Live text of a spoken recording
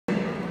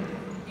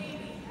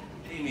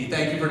Kinney,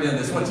 thank you for doing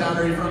this. What town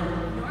are you from?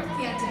 North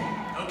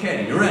Canton.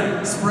 Okay, you're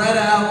ready. Spread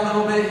out a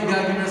little bit. You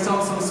gotta give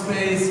yourself some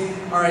space.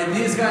 All right,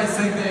 these guys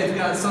think they've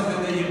got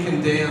something that you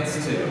can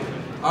dance to.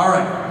 All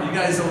right, are you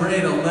guys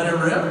ready to let it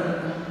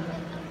rip?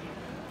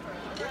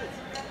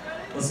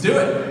 Let's do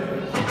it.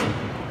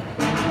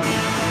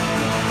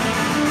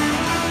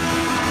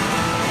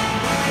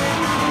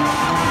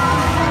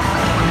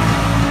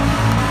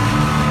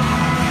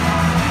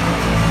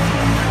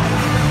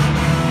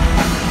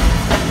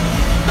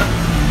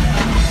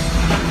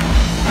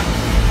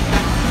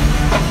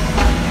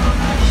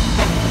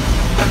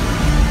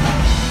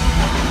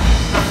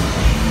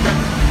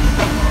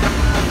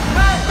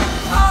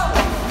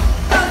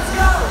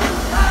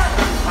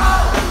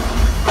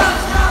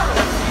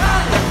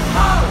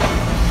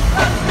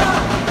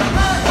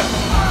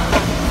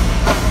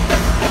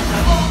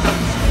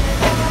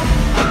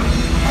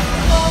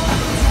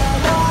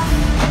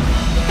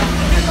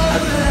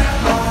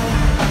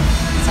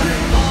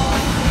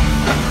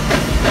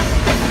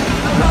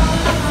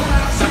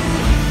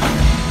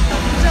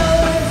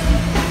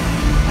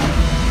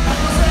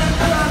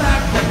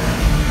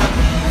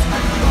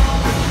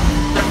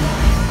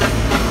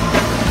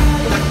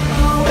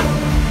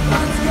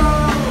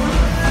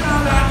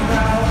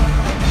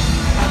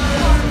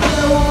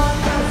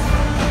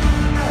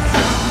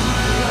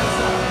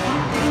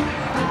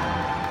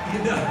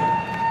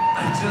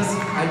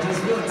 I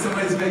just feel like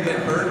somebody's gonna get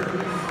hurt,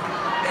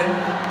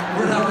 and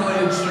we're not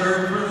really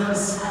insured for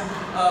this.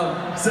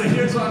 So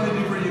here's what I'm gonna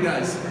do for you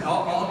guys.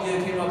 All of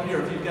you came up here.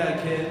 If you've got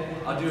a kid,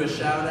 I'll do a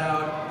shout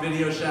out,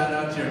 video shout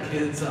out to your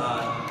kids'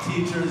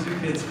 teachers, your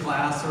kids'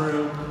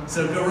 classroom.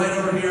 So go right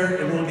over here,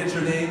 and we'll get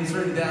your names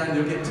written down.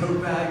 You'll get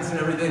tote bags and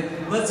everything.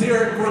 Let's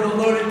hear it for the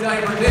Loaded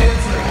Diaper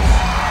Dancers.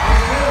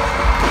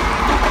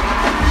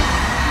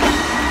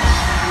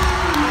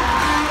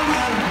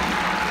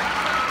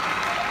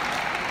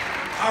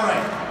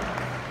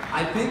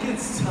 I think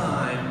it's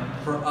time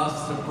for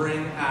us to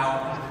bring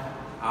out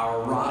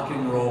our rock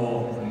and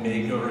roll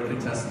makeover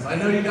contestants. I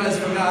know you guys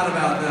forgot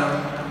about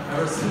them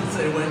ever since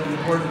they went to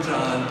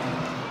Porta-John,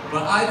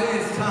 but I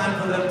think it's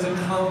time for them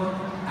to come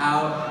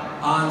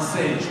out on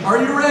stage. Are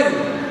you ready?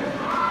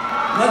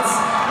 Let's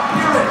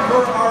hear it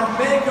for our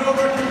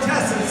makeover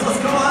contestants.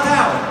 Let's go on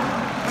out.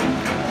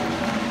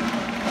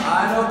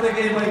 I don't think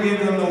anybody gave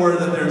them the word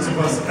that they're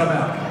supposed to come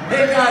out.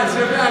 Hey guys,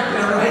 you're back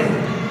there,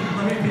 right?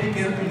 Let me peek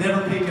in,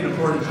 never peek in a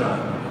Porta-John.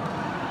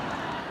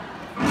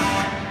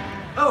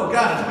 Oh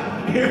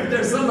God,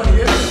 there's somebody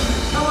here.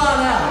 Come on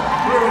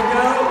out. Here we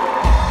go.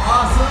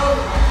 Awesome,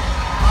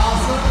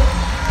 awesome,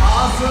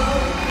 awesome.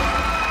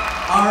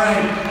 All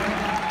right.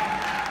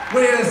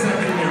 Wait a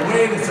second here.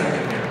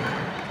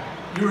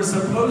 You were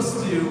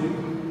supposed to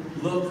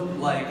look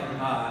like,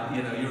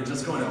 you were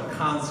just going to a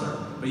concert,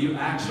 but you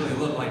actually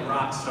look like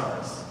rock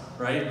stars,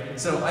 right?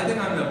 So I think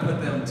I'm gonna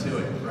put them to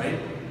it, right?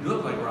 You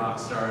look like rock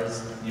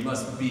stars, you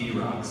must be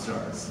rock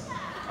stars.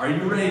 Are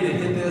you ready to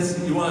hit this?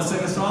 You wanna sing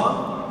a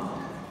song?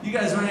 You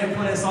guys ready to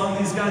play a song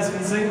these guys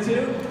can sing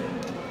to?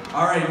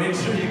 All right, make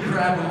sure you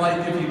grab a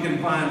mic if you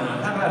can find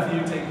one. How about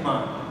if you take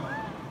mine?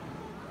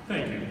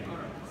 Thank you.